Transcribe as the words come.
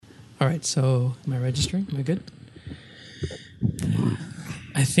All right, so am I registering? Am I good?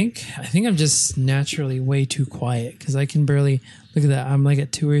 I think I'm just naturally way too quiet because I can barely look at that. I'm like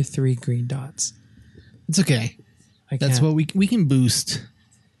at 2 or 3 green dots. It's okay. That's what we can boost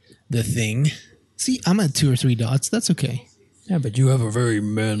the thing. See, I'm at 2 or 3 dots. That's okay. Yeah, but you have a very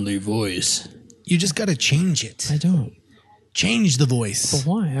manly voice. You just got to change it. I don't. Change the voice. But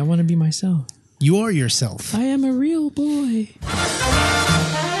why? I want to be myself. You are yourself. I am a real boy.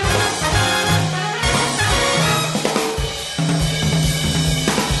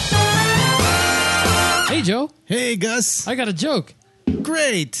 Hey, Joe. Hey, Gus. I got a joke.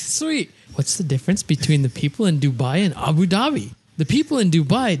 Great. Sweet. What's the difference between the people in Dubai and Abu Dhabi? The people in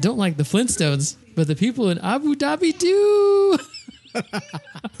Dubai don't like the Flintstones, but the people in Abu Dhabi do.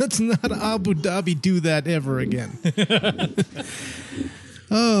 Let's not Abu Dhabi do that ever again.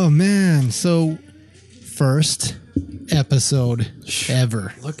 Oh, man. So, first episode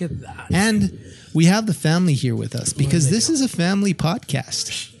ever. Look at that. And we have the family here with us because this is a family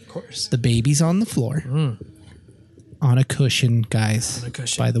podcast. Of course. The baby's on the floor. On a cushion, guys. On a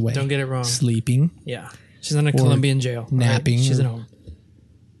cushion. By the way. Don't get it wrong. Sleeping. Yeah. She's in a Colombian jail. Napping. Right? She's at home.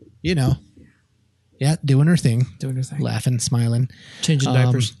 You know. Yeah, doing her thing. Doing her thing. Laughing, smiling. Changing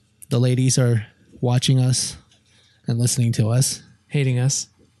diapers. The ladies are watching us and listening to us. Hating us.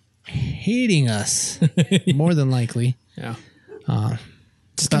 Hating us. More than likely. Yeah.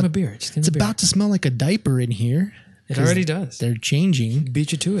 Just give him a beer. It's about to smell like a diaper in here. It already does. They're changing.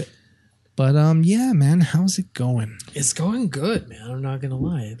 Beat you to it. But yeah, man, how's it going? It's going good, man. I'm not gonna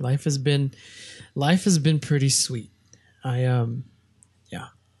lie. Life has been pretty sweet.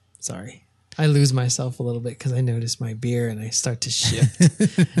 Sorry. I lose myself a little bit because I notice my beer and I start to shift.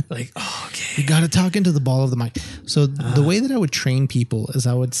 Like, oh, okay. You got to talk into the ball of the mic. So the way that I would train people is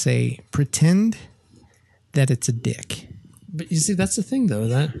I would say, pretend that it's a dick. But you see, that's the thing, though.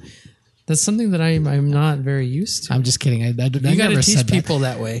 That's something that I'm not very used to. I'm just kidding. I you got to teach people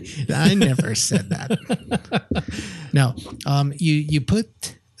that way. I never said that. No. You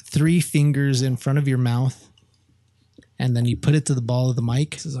put 3 fingers in front of your mouth, and then you put it to the ball of the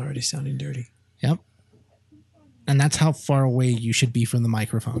mic. This is already sounding dirty. Yep. And that's how far away you should be from the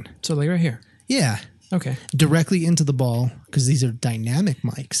microphone. So like right here. Yeah. Okay. Directly into the ball because these are dynamic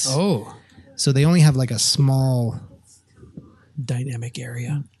mics. Oh. So they only have like a small dynamic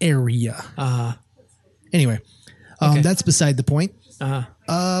area. Anyway, okay. That's beside the point.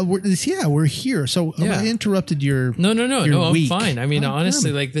 We're here. So I interrupted your No, I'm week. fine. I mean,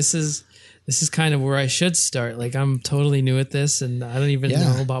 honestly, like this is kind of where I should start. Like I'm totally new at this and I don't even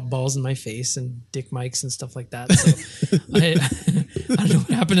know about balls in my face and dick mics and stuff like that. So I don't know what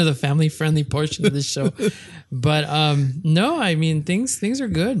happened to the family friendly portion of this show. But no, I mean things are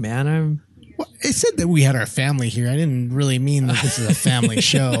good, man. I said that we had our family here. I didn't really mean that this is a family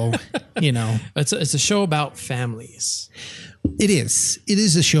show, you know. It's a show about families. It is. It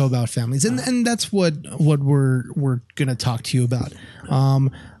is a show about families. And that's what we're going to talk to you about.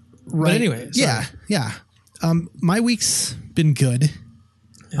 Right. But anyway. Sorry. Yeah. My week's been good.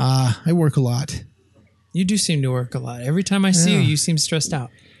 Yeah. I work a lot. You do seem to work a lot. Every time I see you, you seem stressed out.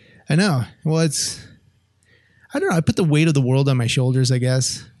 I know. Well, I don't know. I put the weight of the world on my shoulders, I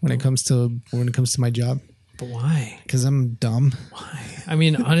guess, when it comes to my job. But why? Because I'm dumb. Why? I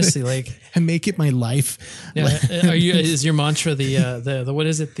mean, honestly, like I make it my life. Yeah. Is your mantra the what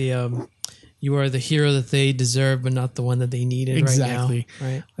is it? You are the hero that they deserve, but not the one that they needed exactly. Right now.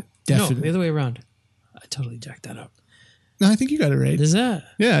 Right. Definitely. No, the other way around. I totally jacked that up. No, I think you got it right. Is that?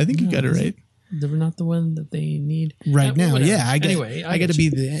 Yeah, I think you got it right. They're not the one that they need right now. Whatever. Yeah, I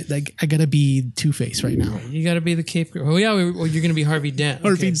gotta be Two-Face right now. You gotta be the Cape. Oh yeah, you're gonna be Harvey Dent.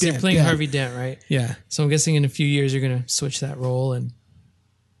 Harvey Dent. So you're playing Harvey Dent, right? Yeah. So I'm guessing in a few years you're gonna switch that role and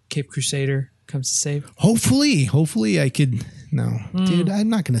Cape Crusader comes to save. Hopefully I could. No, dude, I'm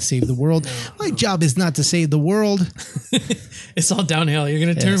not gonna save the world. My job is not to save the world. It's all downhill. You're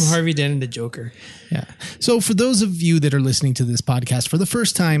gonna turn Harvey Dent into Joker. Yeah. So for those of you that are listening to this podcast for the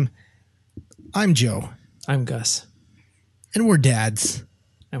first time, I'm Joe. I'm Gus. And we're dads.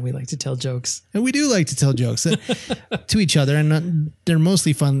 And we like to tell jokes. And we do like to tell jokes to each other. And they're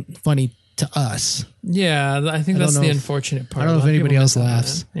mostly funny to us. Yeah, I think that's the unfortunate part. I don't know if anybody else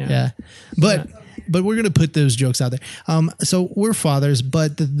laughs. Yeah. But we're going to put those jokes out there. So we're fathers.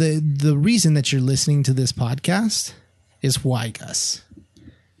 But the reason that you're listening to this podcast is why, Gus?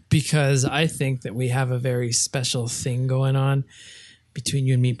 Because I think that we have a very special thing going on between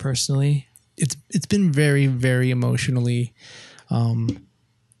you and me personally. It's been very, very emotionally,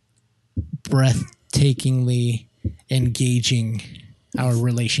 breathtakingly engaging our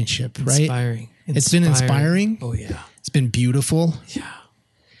relationship, right? Inspiring. It's been inspiring. Oh, yeah. It's been beautiful. Yeah.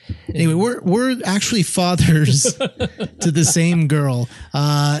 Anyway, we're actually fathers to the same girl.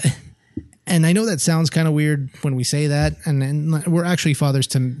 And I know that sounds kind of weird when we say that. And we're actually fathers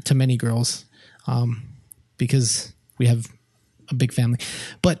to many girls because we have a big family.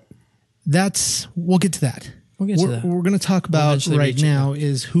 But we'll get to that. We're going to talk about right now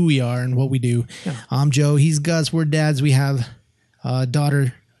is who we are and what we do. Yeah. I'm Joe. He's Gus. We're dads. We have a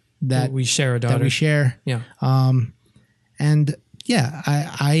daughter that we share. Yeah. And yeah,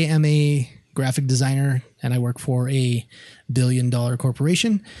 I am a graphic designer and I work for a billion-dollar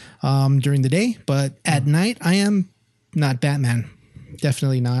corporation during the day. But at night, I am not Batman.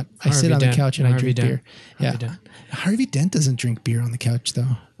 Definitely not. I sit on the couch and I drink beer. Harvey Dent doesn't drink beer on the couch,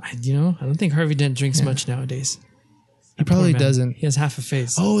 though. I don't think Harvey Dent drinks much nowadays. He probably doesn't. He has half a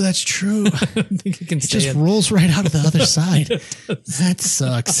face. Oh, that's true. I don't think he can stay just rolls right out of the other side. That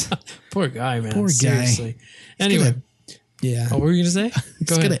sucks. Poor guy, man. Poor guy. Seriously. Anyway. Yeah. What were you going to say?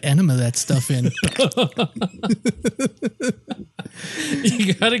 Let's get an enema that stuff in.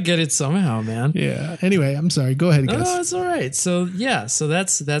 You got to get it somehow, man. Yeah. Anyway, I'm sorry. Go ahead, Gus. Oh, it's all right. So,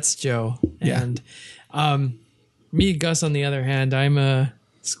 that's Joe. Yeah. And me, Gus, on the other hand, I'm a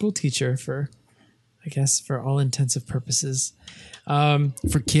school teacher for all intensive purposes.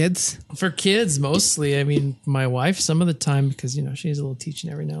 For kids? For kids, mostly. I mean, my wife, some of the time, because, she's a little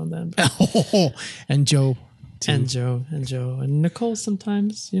teaching every now and then. Oh, and Joe, too. And Joe. And Nicole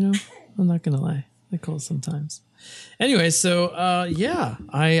sometimes, I'm not going to lie. Nicole sometimes. Anyway, so,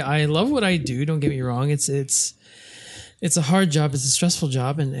 I love what I do. Don't get me wrong. It's a hard job. It's a stressful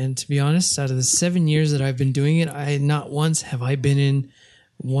job. And to be honest, out of the 7 years that I've been doing it, not once have I been in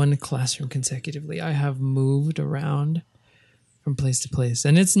one classroom consecutively. I have moved around from place to place.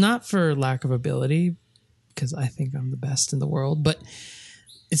 And it's not for lack of ability, because I think I'm the best in the world, but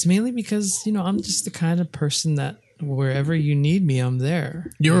it's mainly because, I'm just the kind of person that wherever you need me, I'm there.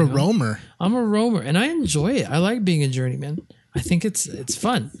 You're a roamer. I'm a roamer, and I enjoy it. I like being a journeyman. I think it's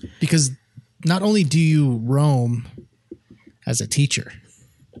fun. Because not only do you roam as a teacher,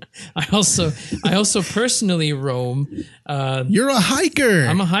 I also personally roam. You're a hiker.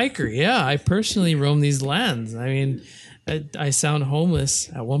 I'm a hiker. Yeah, I personally roam these lands. I mean, I sound homeless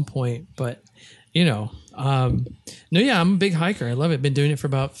at one point, but I'm a big hiker. I love it. Been doing it for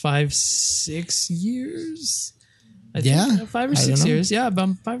about 5-6 years. I think 5 or 6 years. Yeah,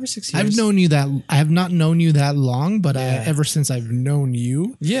 about 5 or 6 years. I have not known you that long, but ever since I've known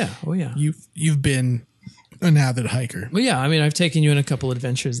you, you've been an avid hiker. Well, yeah, I mean, I've taken you on a couple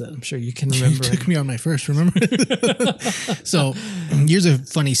adventures that I'm sure you can remember. You took me on my first, remember? So, here's a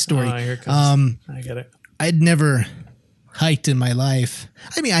funny story. Oh, here it comes. I get it. I'd never hiked in my life.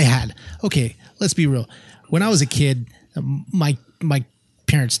 I mean, I had. Okay, let's be real. When I was a kid, my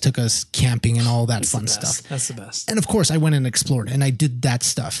parents took us camping and all that fun stuff. That's the best. And of course, I went and explored and I did that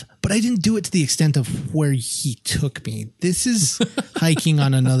stuff. But I didn't do it to the extent of where he took me. This is hiking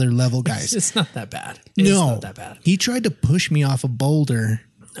on another level, guys. It's not that bad. It's not that bad. He tried to push me off a boulder.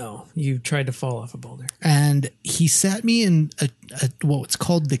 No, you tried to fall off a boulder. And he sat me in what's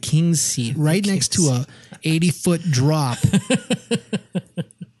called the king's seat, right next to a 80-foot drop.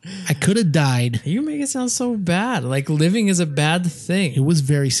 I could have died. You make it sound so bad. Like living is a bad thing. It was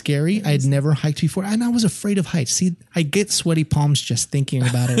very scary. I had never hiked before, and I was afraid of heights. See, I get sweaty palms just thinking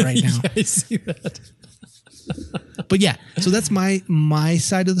about it right now. Yeah, I see that. But yeah, so that's my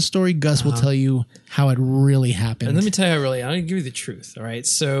side of the story. Gus will tell you how it really happened. And let me tell you how I'm going to give you the truth. All right.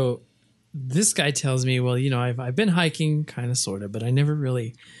 So this guy tells me, well, I've been hiking kind of, sort of, but I never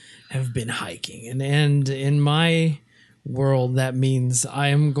really have been hiking. And in my world, that means I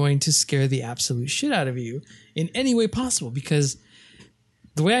am going to scare the absolute shit out of you in any way possible, because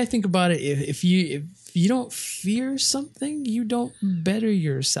the way I think about it, if you don't fear something, you don't better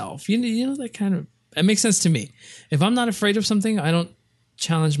yourself. That makes sense to me. If I'm not afraid of something, I don't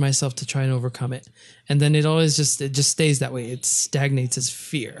challenge myself to try and overcome it. And then it just stays that way. It stagnates as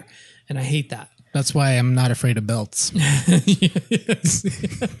fear. And I hate that. That's why I'm not afraid of belts. Yes.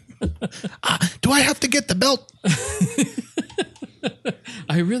 Do I have to get the belt?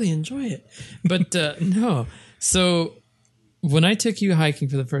 I really enjoy it. But no. So when I took you hiking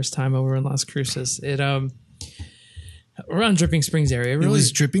for the first time over in Las Cruces, around Dripping Springs area. Really, it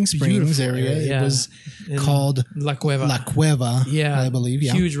was Dripping Springs area. Yeah. It was called La Cueva. La Cueva, yeah, I believe.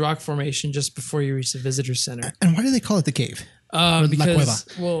 Yeah. Huge rock formation just before you reach the visitor center. And why do they call it the cave? Because, La Cueva?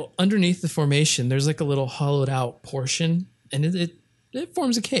 Well, underneath the formation, there's like a little hollowed out portion, and it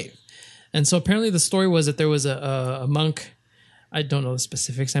forms a cave. And so apparently the story was that there was a monk. I don't know the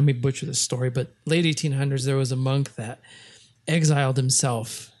specifics. I may butcher the story, but late 1800s, there was a monk that exiled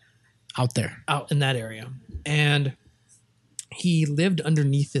himself out in that area. And he lived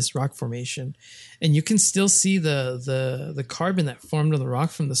underneath this rock formation, and you can still see the carbon that formed on the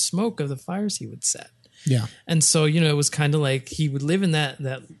rock from the smoke of the fires he would set. Yeah. And so, it was kind of like he would live in that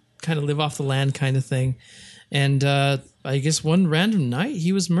kind of live off the land kind of thing. And I guess one random night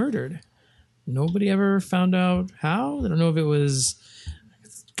he was murdered. Nobody ever found out how. I don't know if it was,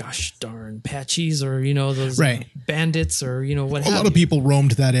 gosh darn, Apaches or, those bandits or, what have A lot of people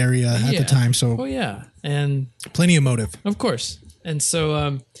roamed that area at the time. So, oh, yeah. And plenty of motive. Of course. And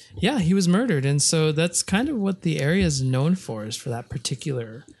so, he was murdered. And so that's kind of what the area is known for, is for that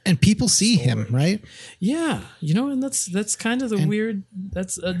particular. And people see him, right? Yeah. And that's kind of the weird,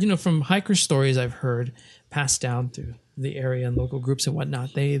 that's, from hiker stories I've heard passed down through the area and local groups and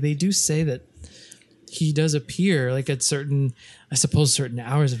whatnot. They do say that he does appear like at certain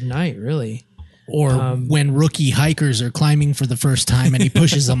hours of night, really. Or when rookie hikers are climbing for the first time and he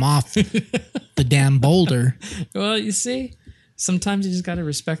pushes them off the damn boulder. Well, you see, sometimes you just got to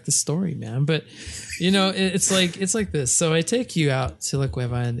respect the story, man. But, it's like this. So I take you out to La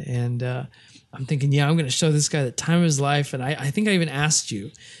Cueva and I'm thinking, I'm going to show this guy the time of his life. And I think I even asked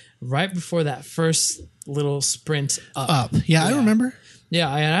you right before that first little sprint up. Yeah, I remember. Yeah,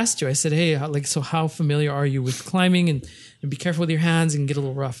 I asked you. I said, "Hey, so how familiar are you with climbing? And be careful with your hands and get a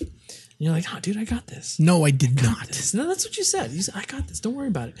little rough." And you're like, "Oh, dude, I got this." No, I did not. No, that's what you said. You said, "I got this. Don't worry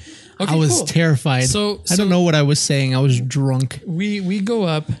about it." Okay, I was terrified. So I don't know what I was saying. I was drunk. We go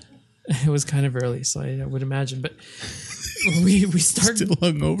up. It was kind of early, so I would imagine, but we start still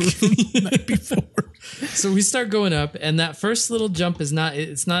hungover from the night before. So we start going up, and that first little jump is not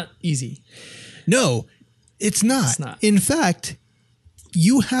easy. No, it's not. It's not. In fact,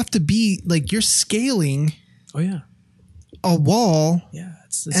 you have to be like you're scaling. Oh yeah, a wall. Yeah,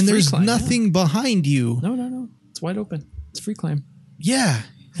 it's and there's climb, nothing behind you. No, it's wide open. It's free climb. Yeah,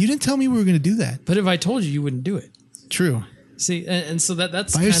 you didn't tell me we were going to do that. But if I told you, you wouldn't do it. True. See, and so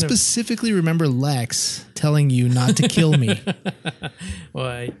that's. I specifically remember Lex telling you not to kill me.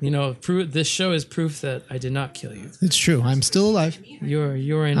 Well, this show is proof that I did not kill you. It's true. I'm still alive.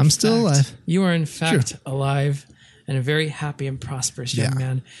 I'm still alive. You are in fact alive and a very happy and prosperous young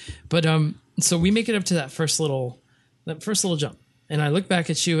man. But so we make it up to that first little jump, and I look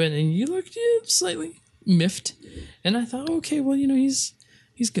back at you, and you look slightly miffed, and I thought, okay, well, he's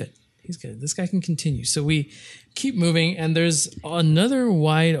good. He's good. This guy can continue. So we keep moving, and there's another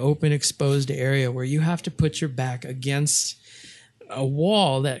wide open exposed area where you have to put your back against a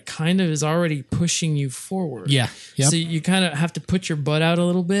wall that kind of is already pushing you forward. Yeah. Yep. So you kind of have to put your butt out a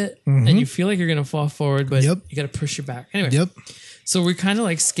little bit, and you feel like you're going to fall forward, but you got to push your back. Anyway. Yep. So we're kind of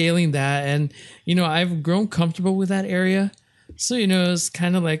like scaling that, and I've grown comfortable with that area. So it's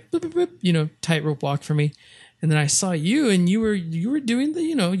kind of like tightrope walk for me. And then I saw you, and you were doing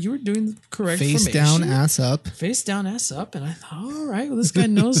the correct face formation. down, ass up. Face down, ass up, and I thought, all right, well, this guy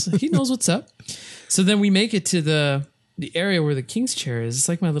knows he knows what's up. So then we make it to the area where the king's chair is. It's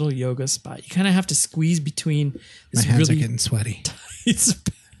like my little yoga spot. You kind of have to squeeze between. My hands are getting sweaty.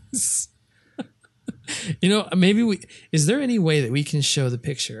 Maybe is there any way that we can show the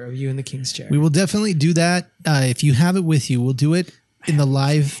picture of you in the king's chair? We will definitely do that. If you have it with you, we'll do it in the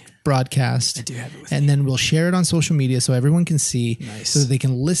live broadcast. I do have it with and me. Then we'll share it on social media so everyone can see. Nice. So that they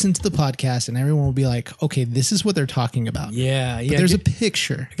can listen to the podcast and everyone will be like, okay, this is what they're talking about. Yeah. But there's a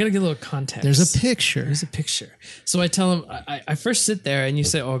picture. I gotta get a little context. There's a picture. So I tell him, I first sit there and you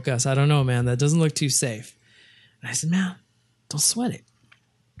say, oh, Gus, I don't know, man. That doesn't look too safe. And I said, man, don't sweat it.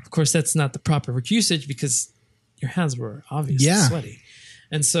 Of course, that's not the proper usage because your hands were obviously sweaty.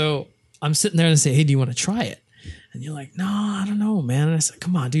 And so I'm sitting there and I say, hey, do you want to try it? And you're like, no, I don't know, man. And I said,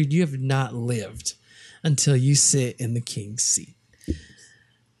 come on, dude, you have not lived until you sit in the king's seat.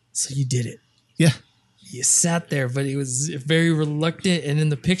 So you did it. Yeah. You sat there, but it was very reluctant. And in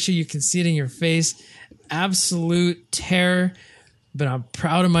the picture, you can see it in your face. Absolute terror. But I'm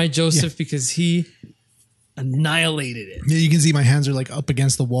proud of my Joseph because he annihilated it. Yeah, you can see my hands are like up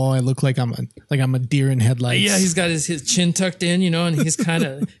against the wall. I look like I'm a deer in headlights. Yeah, he's got his chin tucked in, and he's kind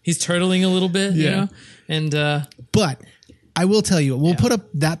of he's turtling a little bit, And but I will tell you, we'll put up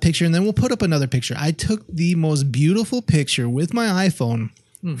that picture and then we'll put up another picture. I took the most beautiful picture with my iPhone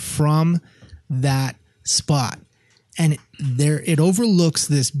from that spot. And it overlooks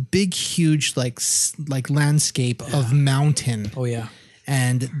this big, huge, like landscape of mountain. Oh yeah.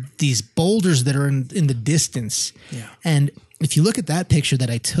 And these boulders that are in the distance. Yeah. And if you look at that picture that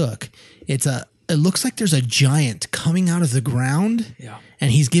I took, it looks like there's a giant coming out of the ground. Yeah.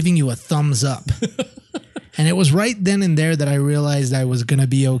 And he's giving you a thumbs up. And it was right then and there that I realized I was going to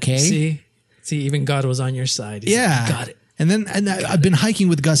be okay. See, even God was on your side. He's like, got it. And I've been hiking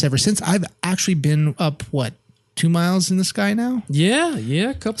with Gus ever since. I've actually been up, 2 miles in the sky now. Yeah,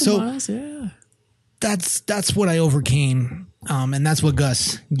 a couple miles. Yeah, that's what I overcame, and that's what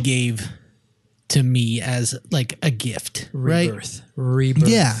Gus gave to me as like a gift, rebirth.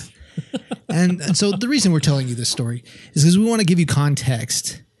 Yeah. And so the reason we're telling you this story is because we want to give you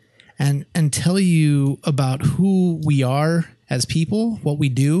context and tell you about who we are as people, what we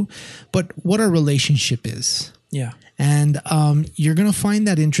do, but what our relationship is. Yeah. And you're going to find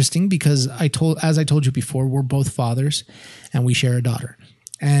that interesting because as I told you before, we're both fathers and we share a daughter.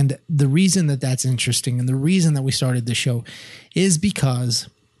 And the reason that that's interesting and the reason that we started this show is because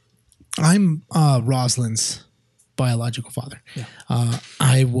I'm Rosalind's biological father. Yeah.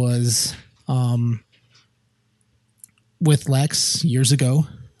 I was with Lex years ago,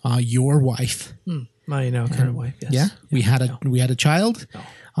 your wife. My current wife. Yes. Yeah. We had a child.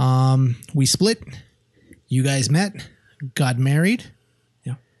 No. We split. You guys met, got married.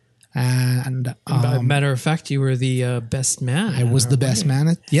 Yeah. And matter of fact, you were the best man. I was the best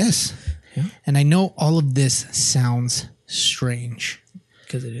man. Yes. Yeah. And I know all of this sounds strange.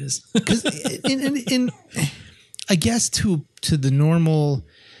 Because it is. Because I guess to the normal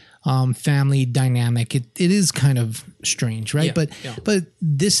family dynamic, it is kind of strange, right? Yeah, but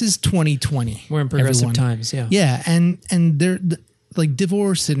this is 2020. We're in progressive times, yeah. Yeah, and there like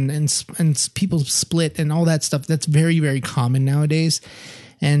divorce and people split and all that stuff. That's very, very common nowadays.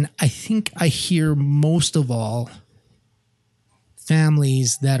 And I think I hear most of all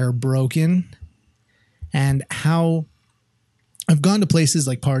families that are broken, and how I've gone to places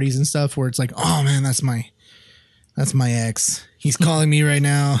like parties and stuff where it's like, oh man, that's my ex. He's calling me right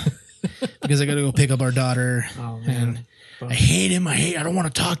now because I got to go pick up our daughter. Oh, man. And I hate him. I don't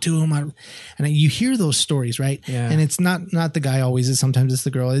want to talk to him. And you hear those stories, right? Yeah. And it's not the guy always. Sometimes it's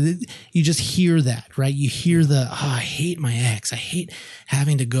the girl. You just hear that, right? You hear I hate my ex. I hate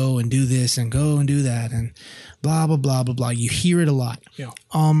having to go and do this and go and do that and blah, blah, blah, blah, blah. You hear it a lot. Yeah.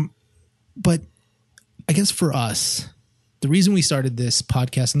 But I guess for us, the reason we started this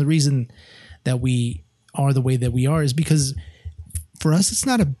podcast and the reason that we are the way that we are is because for us, it's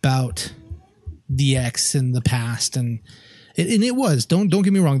not about the ex in the past. And it was, don't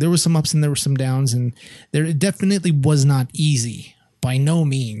get me wrong. There were some ups and there were some downs, and it definitely was not easy by no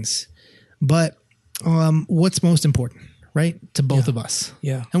means. But what's most important, right? To both of us.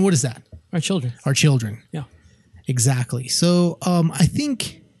 Yeah. And what is that? Our children. Our children. Yeah. Exactly. So I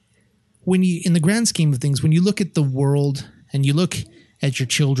think when you, in the grand scheme of things, when you look at the world and you look at your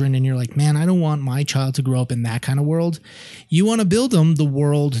children and you're like, man, I don't want my child to grow up in that kind of world. You want to build them the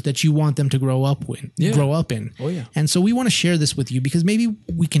world that you want them to grow up in. Oh, yeah. And so we want to share this with you because maybe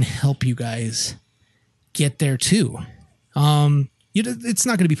we can help you guys get there too. It's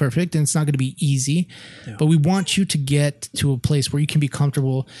not going to be perfect and it's not going to be easy, but we want you to get to a place where you can be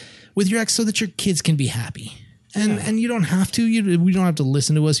comfortable with your ex so that your kids can be happy. And you don't have to. We don't have to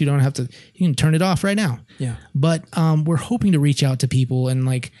listen to us. You don't have to. You can turn it off right now. Yeah. But we're hoping to reach out to people and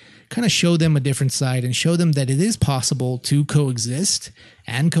like kind of show them a different side and show them that it is possible to coexist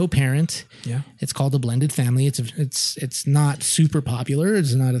and co-parent. Yeah. It's called a blended family. It's not super popular.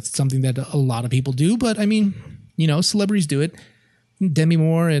 It's not something that a lot of people do. But I mean, celebrities do it. Demi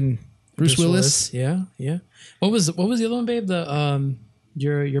Moore and Bruce Willis. Yeah. Yeah. What was the other one, babe? The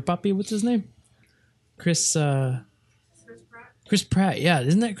your puppy. What's his name? Chris Pratt, yeah.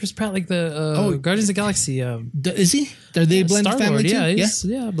 Isn't that Chris Pratt like the Guardians of the Galaxy? Is he? Are they blended family too?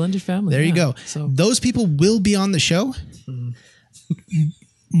 Yeah, blended family. There you go. So those people will be on the show.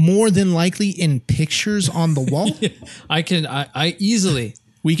 More than likely in pictures on the wall. I easily.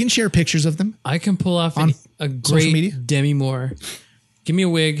 We can share pictures of them. I can pull off a great Demi Moore. Give me a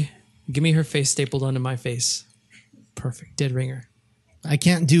wig. Give me her face stapled onto my face. Perfect. Dead ringer. I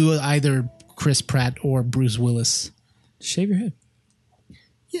can't do either Chris Pratt or Bruce Willis. Shave your head.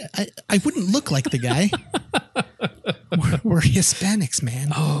 Yeah, I wouldn't look like the guy. we're Hispanics, man.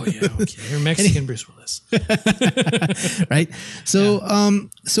 Oh yeah, okay. You're Mexican, Bruce Willis. Right. So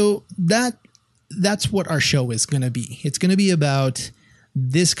so that's what our show is going to be. It's going to be about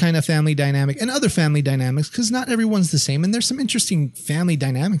this kind of family dynamic and other family dynamics because not everyone's the same, and there's some interesting family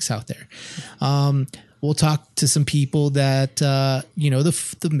dynamics out there. We'll talk to some people that,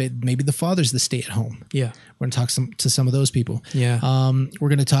 maybe the father's the stay at home. Yeah. We're going to talk to some of those people. Yeah. We're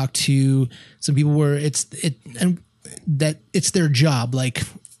going to talk to some people where it's their job. Like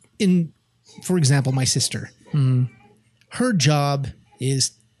for example, my sister, her job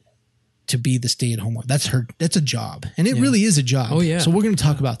is to be the stay at home. That's a job. And it really is a job. Oh yeah. So we're going to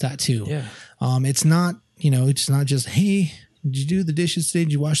talk about that too. Yeah. It's not, it's not just, hey, did you do the dishes today?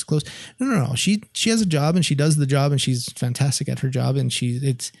 Did you wash the clothes? No. She has a job and she does the job and she's fantastic at her job. And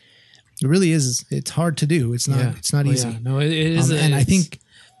It really is. It's hard to do. It's not. Yeah. It's not easy. Yeah. No, it is. And I think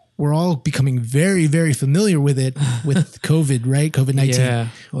we're all becoming very, very familiar with it with COVID, right? COVID-19, yeah.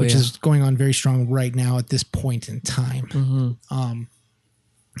 which is going on very strong right now at this point in time. Mm-hmm.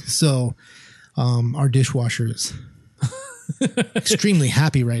 So our dishwasher is extremely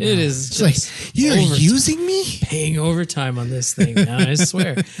happy right now. It is. It's like, you're using me? Paying overtime on this thing now, I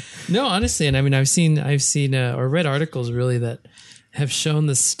swear. No, honestly, and I mean, I've seen or read articles really that have shown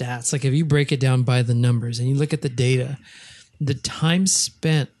the stats. Like if you break it down by the numbers and you look at the data, the time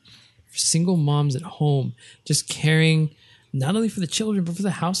spent for single moms at home just caring not only for the children, but for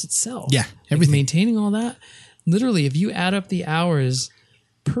the house itself. Yeah, everything. Like maintaining all that. Literally, if you add up the hours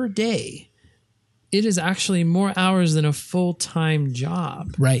per day, it is actually more hours than a full-time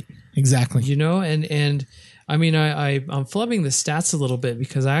job. Right. Exactly. You know, and I mean, I'm flubbing the stats a little bit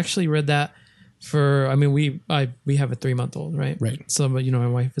because I actually read that we have a 3-month-old, right? Right. So, you know, my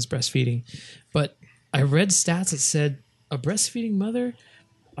wife is breastfeeding, but I read stats that said a breastfeeding mother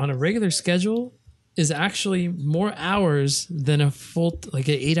on a regular schedule is actually more hours than an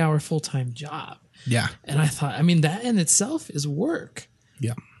 8-hour full-time job. Yeah. And I thought, I mean, that in itself is work.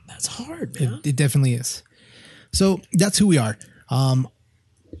 Yeah. That's hard, man. It definitely is. So that's who we are. I'm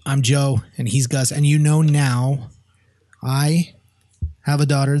Joe and he's Gus. And you know now I have a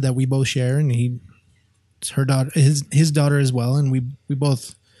daughter that we both share and it's her daughter, his daughter as well. And we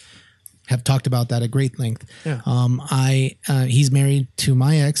both have talked about that at great length. Yeah. He's married to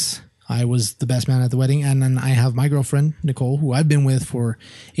my ex. I was the best man at the wedding. And then I have my girlfriend, Nicole, who I've been with for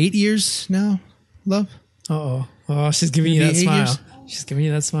 8 years now. Love. Oh, she's giving you that smile. Years? She's giving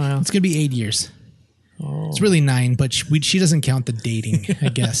you that smile. It's going to be 8 years. Oh. It's really 9, but she doesn't count the dating, I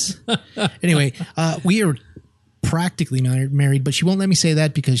guess. Anyway, we are practically married, but she won't let me say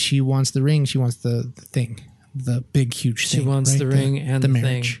that because she wants the ring. She wants the thing, the big, huge thing. She wants right? the ring and the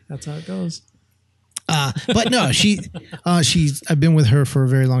marriage. Thing. That's how it goes. But no, I've been with her for a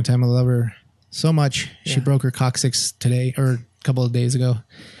very long time. I love her so much. Yeah. She broke her coccyx today or a couple of days ago.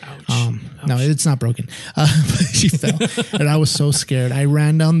 Ouch. No, it's not broken. But she fell and I was so scared. I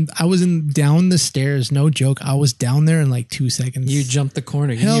ran down. I was down the stairs. No joke. I was down there in like 2 seconds. You jumped the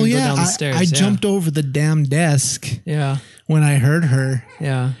corner. Hell yeah. Go down the stairs. I jumped over the damn desk. Yeah. When I heard her.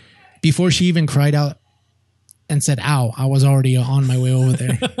 Yeah. Before she even cried out and said, ow, I was already on my way over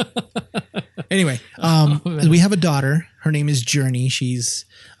there. Anyway, we have a daughter. Her name is Journey. She's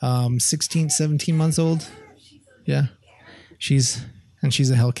 16, 17 months old. Yeah. She's a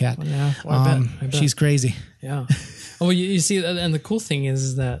Hellcat. Well, yeah, I bet. She's crazy. Yeah. Well, you see, and the cool thing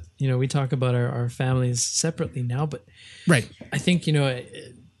is that, you know, we talk about our families separately now, but right. I think, you know,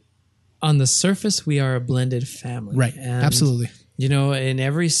 on the surface, we are a blended family. Right. And, absolutely. You know, in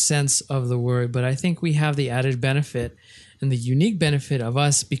every sense of the word, but I think we have the added benefit and the unique benefit of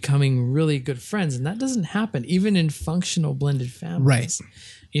us becoming really good friends. And that doesn't happen even in functional blended families. Right.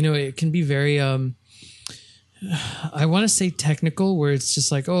 You know, it can be very, I want to say technical, where it's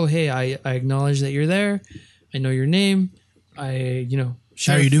just like, oh, hey, I acknowledge that you're there. I know your name.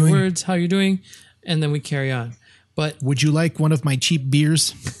 Share a few words, how you're doing. And then we carry on. But would you like one of my cheap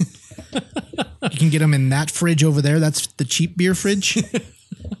beers? You can get them in that fridge over there. That's the cheap beer fridge.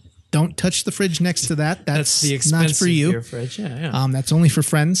 Don't touch the fridge next to that. That's the expensive not for you. Beer fridge. Yeah. That's only for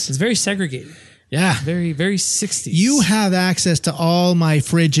friends. It's very segregated. Yeah. Very, very 60s. You have access to all my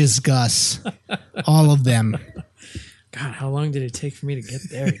fridges, Gus. All of them. God, how long did it take for me to get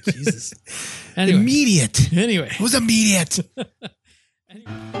there? Jesus. Anyway. Immediate. Anyway. It was immediate.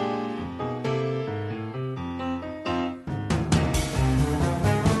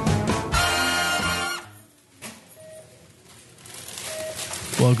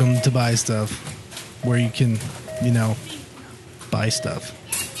 Welcome to Buy Stuff, where you can, buy stuff.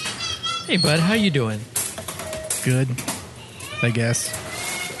 Hey, bud, how you doing? Good, I guess.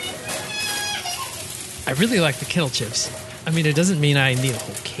 I really like the kettle chips. I mean, it doesn't mean I need a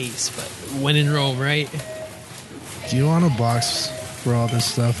whole case, but when in Rome, right? Do you want a box for all this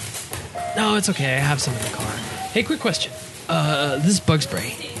stuff? No, it's okay. I have some in the car. Hey, quick question. This bug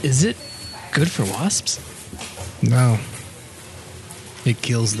spray, is it good for wasps? No. It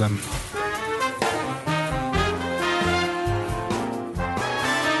kills them.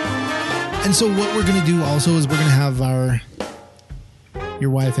 And so what we're going to do also is we're going to have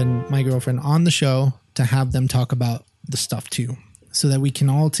your wife and my girlfriend on the show to have them talk about the stuff too, so that we can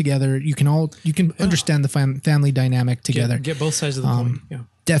all together, you can understand the family dynamic together. Get both sides of the coin. Yeah.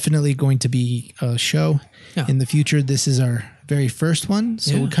 Definitely going to be a show in the future. This is our very first one.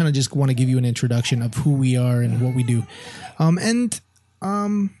 So we kind of just want to give you an introduction of who we are and what we do.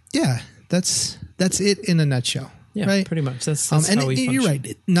 That's it in a nutshell. Yeah, right? pretty much. That's and how we function. You're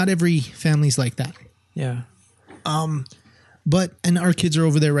right. Not every family's like that. Yeah. And our kids are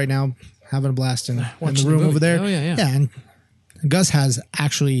over there right now having a blast in the Watching room the movie. over there. Oh, yeah. Yeah, and Gus has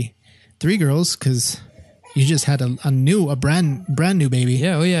actually 3 girls because you just had a brand new baby.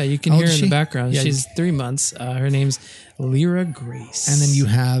 Yeah, oh yeah. You can How hear old her is in the she? background. Yeah. She's 3 months. Her name's Lyra Grace. And then you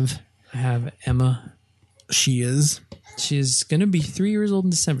have I have Emma. She's gonna be 3 years old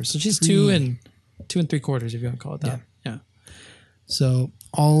in December. So she's 2 and 3/4, if you want to call it that. Yeah. So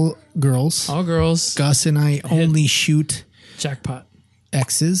all girls. All girls. Gus and I only shoot Jackpot.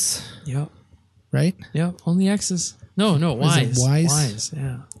 X's, Yep. right? Yep. Only X's. No, Is Y's. it Y's? Y's.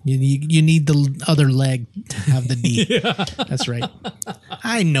 Yeah. You need the other leg to have the D. That's right.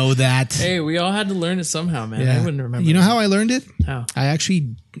 I know that. Hey, we all had to learn it somehow, man. Yeah. I wouldn't remember. You know how I learned it? How? I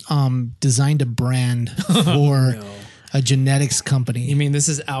actually designed a brand for a genetics company. You mean this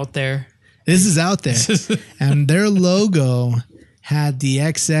is out there? This is out there. And their logo had the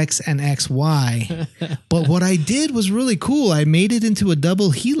XX and XY. But what I did was really cool. I made it into a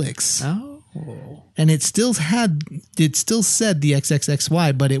double helix. Oh. And it still said the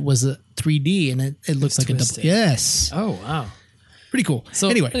XXXY, but it was a 3D and it looks like twisted. a double. Yes. Oh, wow. Pretty cool. So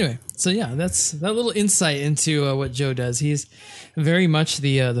anyway, so yeah, that's that little insight into what Joe does. He's very much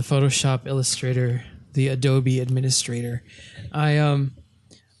the Photoshop illustrator, the Adobe administrator. I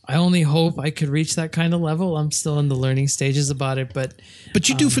only hope I could reach that kind of level. I'm still in the learning stages about it, but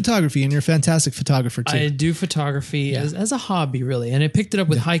you do photography and you're a fantastic photographer too. I do photography as a hobby, really, and I picked it up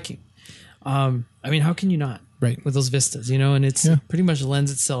with hiking. I mean, how can you not? Right. With those vistas, and it's pretty much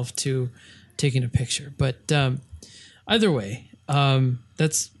lends itself to taking a picture. But either way,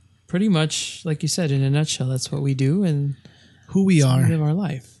 that's pretty much, like you said, in a nutshell, that's what we do and who we are. We live our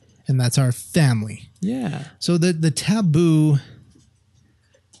life. And that's our family. Yeah. So the taboo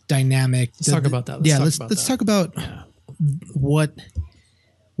dynamic. Let's talk about that. Let's talk about what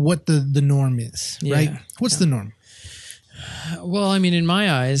the norm is, right? What's the norm? Well, I mean, in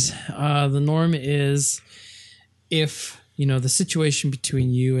my eyes, the norm is if, the situation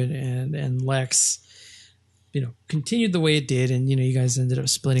between you and Lex, continued the way it did and, you guys ended up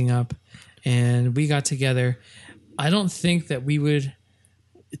splitting up and we got together, I don't think that we would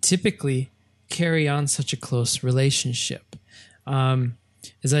typically carry on such a close relationship.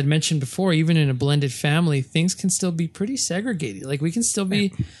 As I'd mentioned before, even in a blended family, things can still be pretty segregated. Like we can still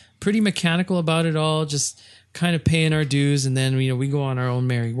be pretty mechanical about it all, just kind of paying our dues, and then we go on our own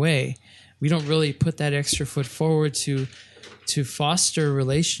merry way. We don't really put that extra foot forward to foster a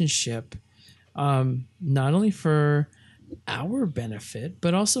relationship, not only for our benefit,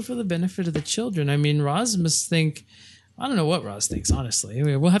 but also for the benefit of the children. I mean, Roz must think, I don't know what Roz thinks, honestly. I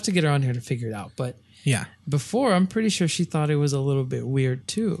mean, we'll have to get her on here to figure it out. But yeah, before, I'm pretty sure she thought it was a little bit weird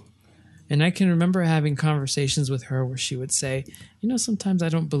too. And I can remember having conversations with her where she would say, sometimes I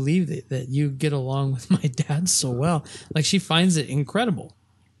don't believe that you get along with my dad so well. Like she finds it incredible.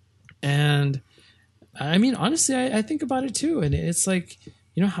 And I mean, honestly, I think about it too. And it's like,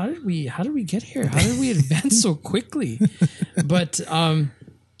 how did we get here? How did we advance so quickly? But, and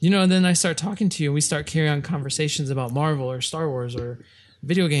then I start talking to you and we start carrying on conversations about Marvel or Star Wars or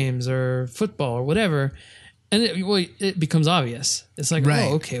video games or football or whatever. And it becomes obvious. It's like,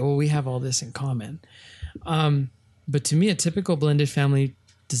 oh, okay, well, we have all this in common. But to me, a typical blended family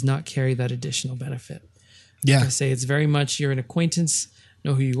does not carry that additional benefit. Yeah. Like I say, it's very much you're an acquaintance,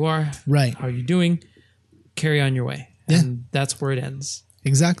 know who you are, right? How are you doing? Carry on your way. And that's where it ends.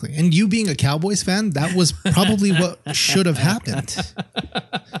 Exactly. And you being a Cowboys fan, that was probably what should have happened.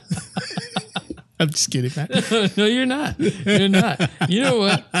 I'm just kidding, man. No, you're not. You're not. You know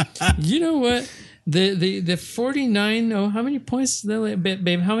what? The 49. No, how many points did they lay,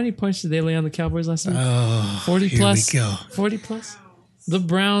 babe? How many points did they lay on the Cowboys last week? 40 plus. Here we go. 40 plus. The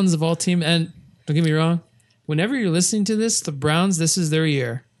Browns of all team, and don't get me wrong. Whenever you're listening to this, the Browns, this is their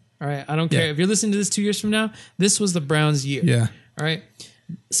year. All right, I don't care if you're listening to this 2 years from now. This was the Browns' year. Yeah. All right.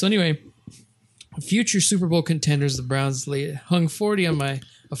 So anyway, future Super Bowl contenders, the Browns hung 40 on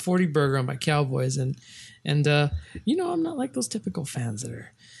a 40 burger on my Cowboys, and I'm not like those typical fans that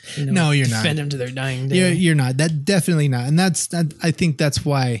are. No, you're not. Defend them to their dying day. You're not. That definitely not. And I think that's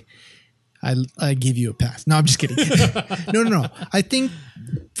why I give you a pass. No, I'm just kidding. No. I think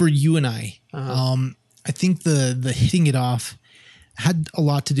for you and I, I think the hitting it off had a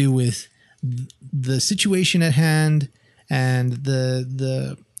lot to do with the situation at hand and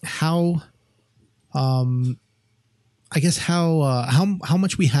the how I guess how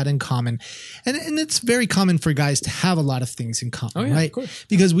much we had in common, and it's very common for guys to have a lot of things in common, right? Of course.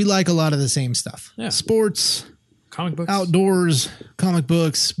 Because we like a lot of the same stuff: sports, comic books, outdoors, comic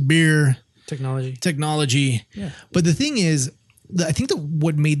books, beer, technology. Yeah. But the thing is, I think that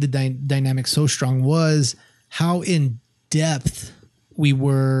what made the dynamic so strong was how in depth we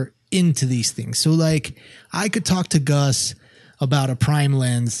were into these things. So like I could talk to Gus about a prime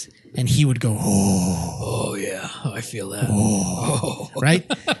lens and he would go, oh yeah, I feel that. Right.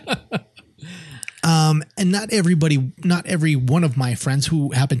 And not every one of my friends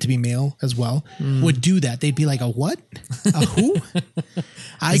who happened to be male as well would do that. They'd be like, a what? A who?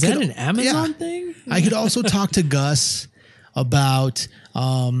 Is that an Amazon thing? I could also talk to Gus about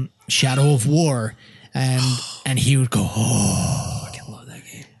Shadow of War, and he would go, I fucking love that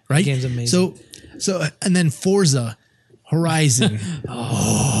game. Right? That game's amazing. So and then Forza Horizon.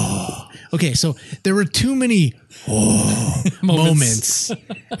 Okay, so there were too many moments,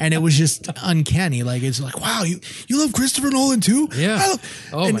 and it was just uncanny. Like it's like, wow, you love Christopher Nolan too? Yeah.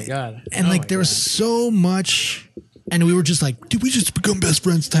 My god. And like there was so much, and we were just like, did we just become best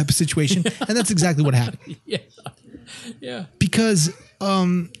friends type of situation? And that's exactly what happened. Yeah. Because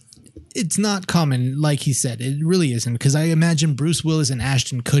it's not common, like he said. It really isn't. Because I imagine Bruce Willis and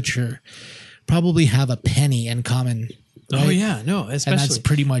Ashton Kutcher probably have a penny in common. Right? Oh yeah, no, especially. And that's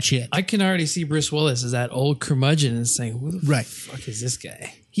pretty much it. I can already see Bruce Willis as that old curmudgeon and saying, "Who the fuck is this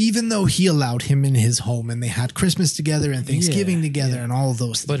guy?" Even though he allowed him in his home and they had Christmas together and Thanksgiving together and all of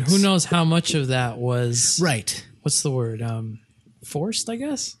those things. But who knows how much of that was right? What's the word? Forced, I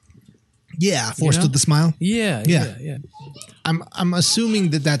guess. Yeah, forced with the smile. Yeah. I'm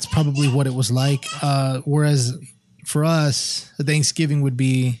assuming that that's probably what it was like. Whereas for us, a Thanksgiving would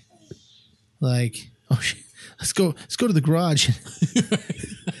be like, oh shit. Let's go to the garage.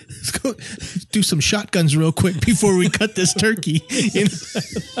 Let's go do some shotguns real quick before we cut this turkey. You know?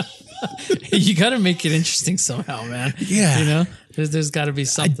 You got to make it interesting somehow, man. Yeah. You know, there's got to be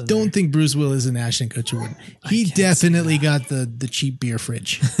something. I don't think Bruce Willis and Ashton Kutcher would. He definitely got the cheap beer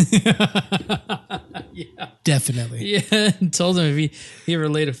fridge. Yeah. Definitely. Yeah. And told him if he ever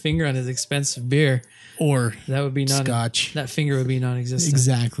laid a finger on his expensive beer, or that would be scotch. That finger would be non-existent.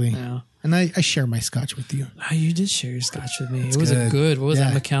 Exactly. Yeah. And I share my scotch with you. Oh, you did share your scotch with me. It's it was a good. What was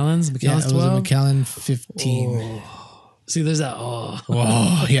that? Macallan's? Macallan's 12? It was a Macallan 15. Oh. See, there's that.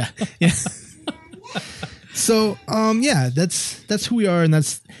 Oh, yeah. So, that's who we are, and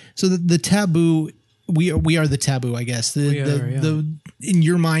that's so the taboo. We are the taboo, I guess. In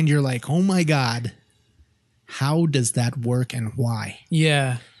your mind, you're like, oh my god, how does that work and why?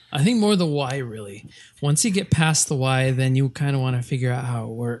 Yeah. I think more the why, really. Once you get past the why, then you kind of want to figure out how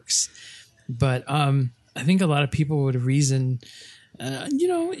it works. But I think a lot of people would reason,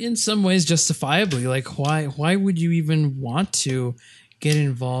 in some ways justifiably, like why would you even want to get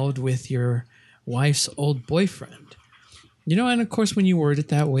involved with your wife's old boyfriend? And of course, when you word it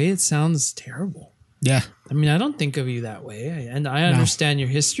that way, it sounds terrible. Yeah. I mean, I don't think of you that way. And I understand your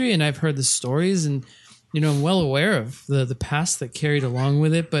history, and I've heard the stories, and I'm well aware of the past that carried along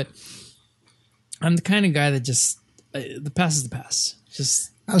with it, but I'm the kind of guy that just the past is the past.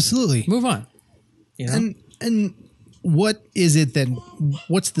 Just absolutely move on. And what is it then?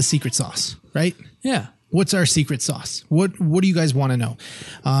 What's the secret sauce, right? Yeah. What's our secret sauce? What do you guys want to know?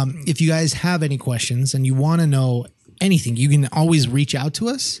 If you guys have any questions and you want to know anything, you can always reach out to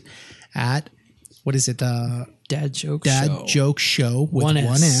us at what is it? Dad Joke Show with one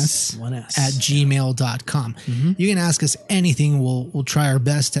S at gmail.com. Mm-hmm. You can ask us anything. We'll try our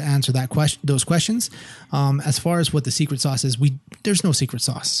best to answer those questions. As far as what the secret sauce is, there's no secret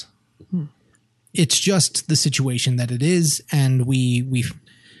sauce. It's just the situation that it is, and we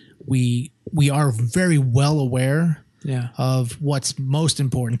are very well aware of what's most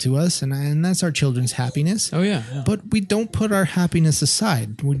important to us, and that's our children's happiness. Oh yeah. But we don't put our happiness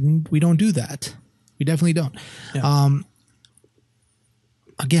aside. We don't do that. We definitely don't. Yeah.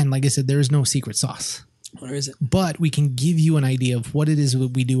 Again, like I said, there is no secret sauce. Or is it? But we can give you an idea of what it is that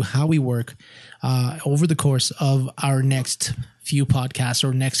we do, how we work over the course of our next few podcasts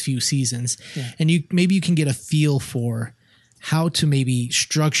or next few seasons. Yeah. And maybe you can get a feel for how to maybe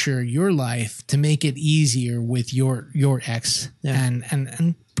structure your life to make it easier with your ex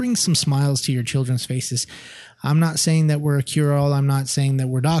and bring some smiles to your children's faces. I'm not saying that we're a cure-all. I'm not saying that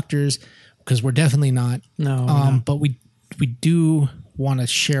we're doctors, because we're definitely not. No. But we do want to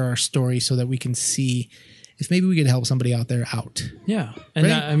share our story so that we can see if maybe we could help somebody out there out. Yeah. And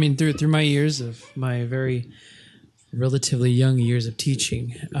right? I mean, through my years of my very relatively young years of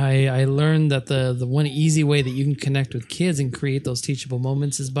teaching, I learned that the one easy way that you can connect with kids and create those teachable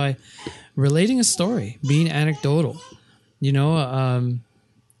moments is by relating a story, being anecdotal, finding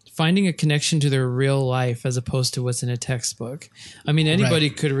finding a connection to their real life as opposed to what's in a textbook. I mean, anybody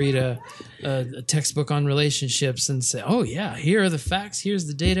could read a textbook on relationships and say, oh yeah, here are the facts, here's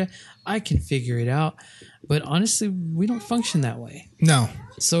the data, I can figure it out. But honestly, we don't function that way. No.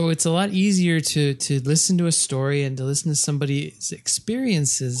 So it's a lot easier to listen to a story and to listen to somebody's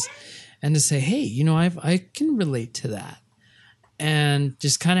experiences and to say, hey, you know, I can relate to that, and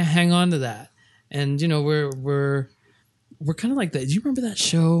just kind of hang on to that. And, you know, we're kind of like that. Do you remember that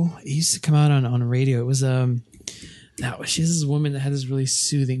show? It used to come out on radio. It was she's this woman that had this really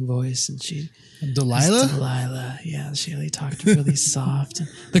soothing voice, and Delilah. Yeah, she really talked really soft.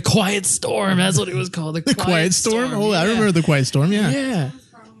 The Quiet Storm, that's what it was called. The Quiet Storm. Oh, yeah. I remember The Quiet Storm. Yeah. Yeah.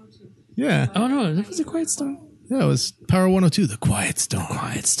 Yeah. Oh no, it was The Quiet Storm. Yeah, it was Power 102. The Quiet Storm.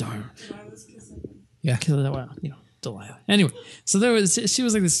 Quiet Storm. Yeah. Well, you know, Delilah. Anyway, so she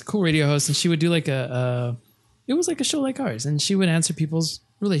was like this cool radio host, and she would do like it was like a show like ours, and she would answer people's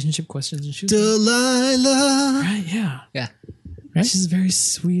relationship questions. And she was Delilah. Right? Yeah. Yeah. Right? She's very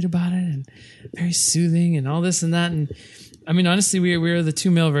sweet about it and very soothing and all this and that. And I mean, honestly, we're the two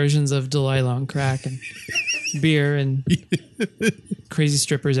male versions of Delilah on crack and beer and crazy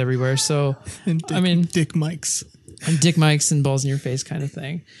strippers everywhere. So, Dick Mikes. And Dick Mikes and balls in your face kind of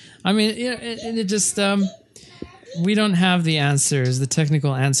thing. I mean, yeah, and it just, we don't have the answers, the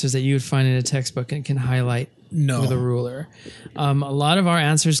technical answers that you would find in a textbook and can highlight with a ruler. A lot of our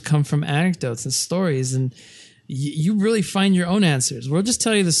answers come from anecdotes and stories, and you really find your own answers. We'll just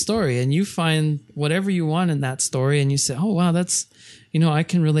tell you the story, and you find whatever you want in that story, and you say, oh, wow, that's, you know, I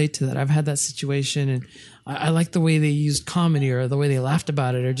can relate to that. I've had that situation, and I like the way they used comedy or the way they laughed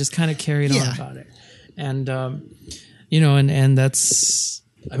about it or just kind of carried on about it. And, you know, and that's,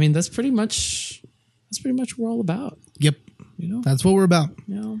 I mean, that's pretty much what we're all about. Yep. You know, that's what we're about.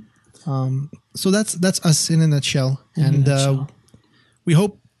 You know? So that's us in a nutshell. And we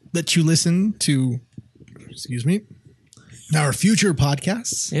hope that you listen to, our future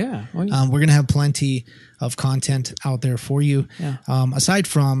podcasts. Yeah. We're going to have plenty of content out there for you. Yeah. Aside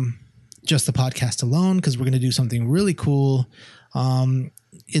from just the podcast alone, because we're going to do something really cool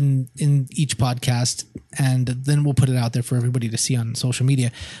in each podcast, and then we'll put it out there for everybody to see on social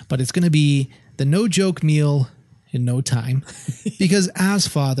media. But it's going to be the No Joke Meal in no time, because as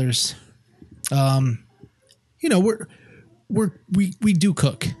fathers, you know, we do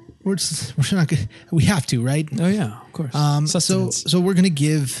cook. We're not good. We have to, right? Oh yeah, of course. So we're going to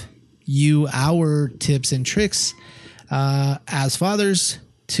give you our tips and tricks as fathers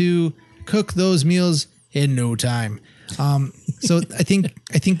to cook those meals in no time. So I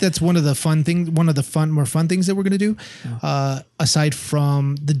think that's one of the more fun things that we're going to do, aside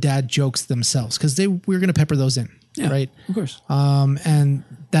from the dad jokes themselves, because we're going to pepper those in. Yeah, right. Of course. And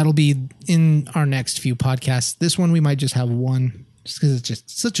that'll be in our next few podcasts. This one, we might just have one just because it's just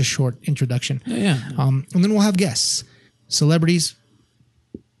such a short introduction. Yeah. And then we'll have guests, celebrities,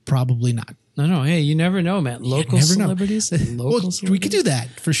 probably not. No. Hey, you never know, man. Local celebrities. Celebrities. We could do that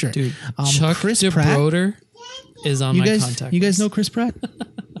for sure. Dude, Chuck Chris Pratt is on my contact. You guys know Chris Pratt?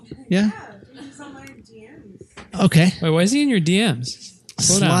 Yeah. He's on my DMs. Okay. Wait, why is he in your DMs?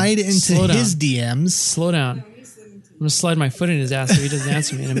 Slide into his DMs. Slow down. I'm going to slide my foot in his ass so he doesn't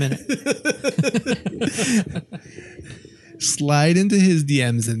answer me in a minute. Slide into his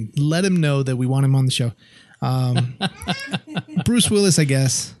DMs and let him know that we want him on the show. Bruce Willis, I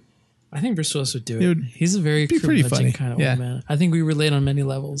guess. I think Bruce Willis would do it. He's a very pretty funny kind of old man. I think we relate on many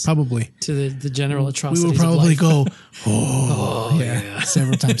levels. Probably. To the general atrocities. We will probably of life. Go,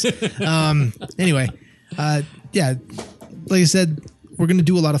 several times. Anyway, like I said, we're going to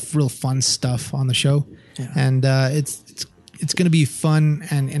do a lot of real fun stuff on the show. Yeah. And it's going to be fun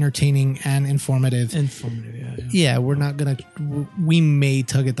and entertaining and informative. Yeah, we're not going to... We may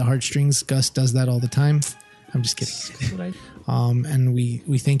tug at the heartstrings. Gus does that all the time. I'm just kidding. And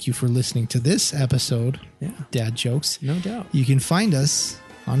we thank you for listening to this episode, Dad Jokes. No doubt. You can find us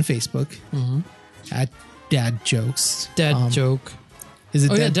on Facebook at Dad Jokes. Dad Joke. Is it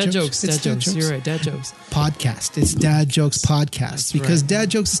Dad Jokes? Dad Jokes. You're right, Dad Jokes. Podcast. It's Dad Jokes Podcast. That's because Dad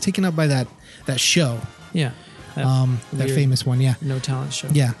Jokes is taken up by that show. Yeah. That famous one. Yeah. No talent show.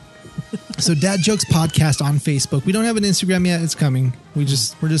 Yeah. So Dad Jokes Podcast on Facebook. We don't have an Instagram yet. It's coming. We're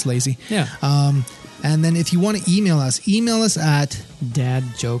just lazy. Yeah. And then if you want to email us at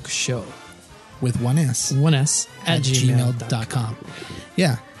dadjokeshow with one S at gmail.com.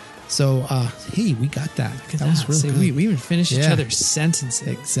 Yeah. So, hey, we got that. That was really good. We even finished each other's sentences.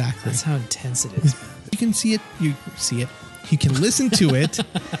 Exactly. That's how intense it is. You can see it. You can listen to it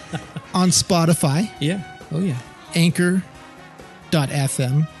on Spotify. Yeah. Oh, yeah. Anchor,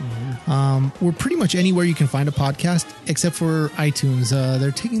 Anchor.fm. We're pretty much anywhere you can find a podcast, except for iTunes.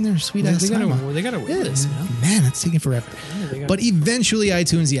 They're taking their sweet ass time. They got to wait this, man. Man, it's taking forever. But eventually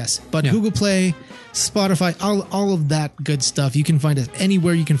iTunes, yes. But Google Play, Spotify, all of that good stuff. You can find it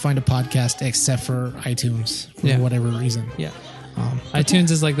anywhere you can find a podcast, except for iTunes for whatever reason. Yeah.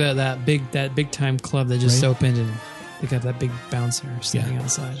 iTunes is like that big time club that just opened, and they got that big bouncer standing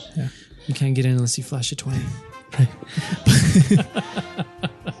outside. Yeah. You can't get in unless you flash a 20. Right.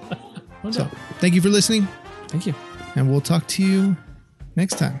 So, thank you for listening. Thank you. And we'll talk to you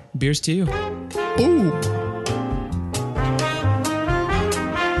next time. Beers to you. Boom.